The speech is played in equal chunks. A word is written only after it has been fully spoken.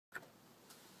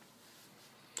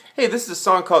Hey, this is a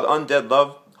song called Undead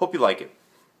Love. Hope you like it.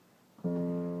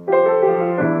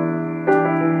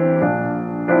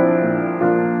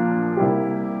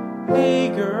 Hey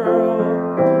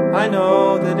girl, I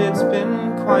know that it's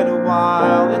been quite a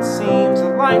while. It seems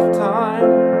a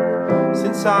lifetime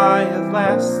since I have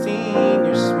last seen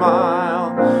your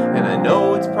smile. And I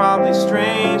know it's probably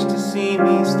strange to see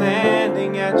me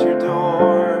standing at your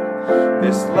door.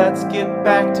 This let's get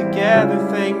back together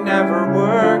thing never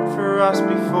worked for us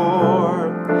before.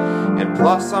 And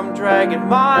plus I'm dragging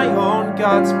my own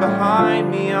guts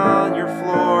behind me on your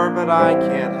floor. But I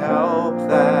can't help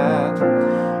that,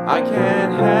 I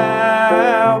can't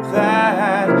help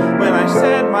that. When I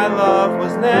said my love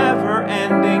was never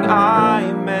ending,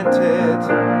 I meant it.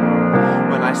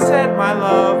 When I said my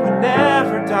love would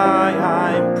never die,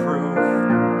 I'm proof.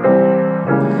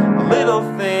 A little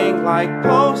thing like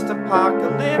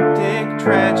post-apocalyptic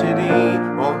tragedy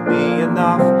won't be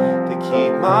enough to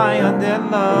keep my undead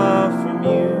love from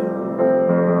you.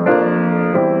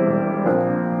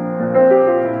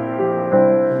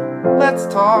 Let's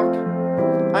talk.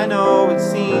 I know it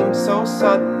seems so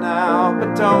sudden now,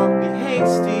 but don't be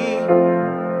hasty.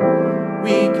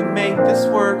 We can make this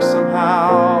work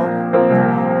somehow.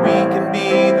 We can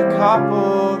be the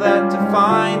couple that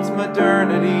defines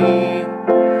modernity.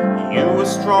 You a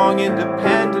strong,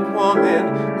 independent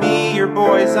woman, me your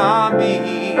boy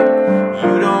zombie.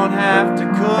 You don't have to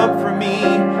cook for me,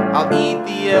 I'll eat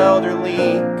the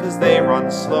elderly, 'cause they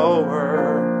run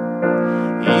slower,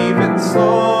 even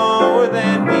slower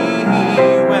than me.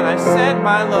 When I said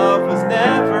my love was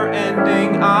never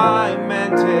ending, I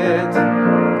meant it.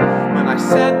 When I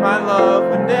said my love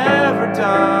would never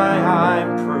die,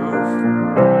 I'm proof.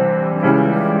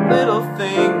 Little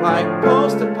thing like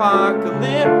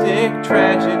post-apocalyptic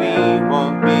tragedy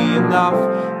won't be enough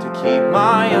to keep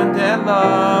my undead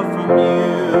love from you.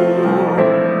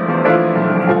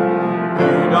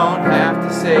 You don't have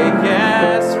to say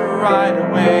yes right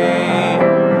away.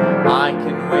 I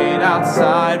can wait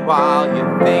outside while you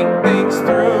think things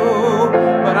through.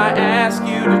 But I ask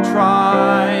you to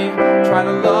try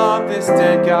to love this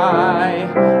dead guy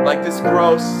like this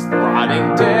gross,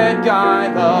 rotting dead guy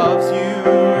loves you.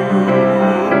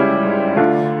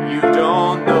 You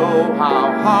don't know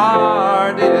how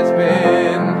hard it has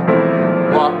been.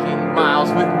 Walking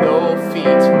miles with no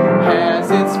feet has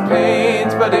its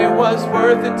pains, but it was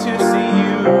worth it to see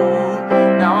you.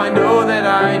 Now I know that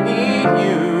I need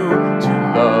you to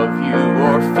love you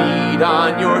or feed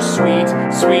on your sweet,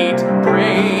 sweet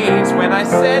brains. When I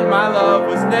said my love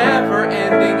was never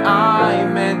ending, I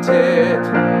meant it.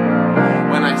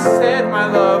 When I said my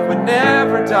love would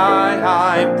never die,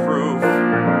 I'm proof.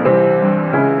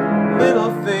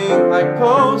 Little thing like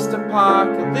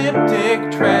post-apocalyptic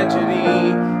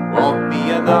tragedy won't be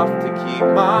enough to keep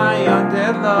my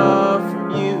undead love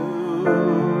from you.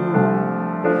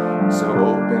 So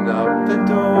open up the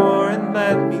door and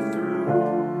let me through,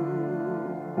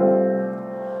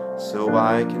 so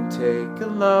I can take a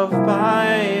love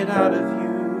bite out of you.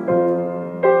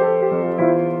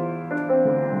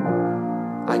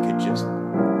 I could just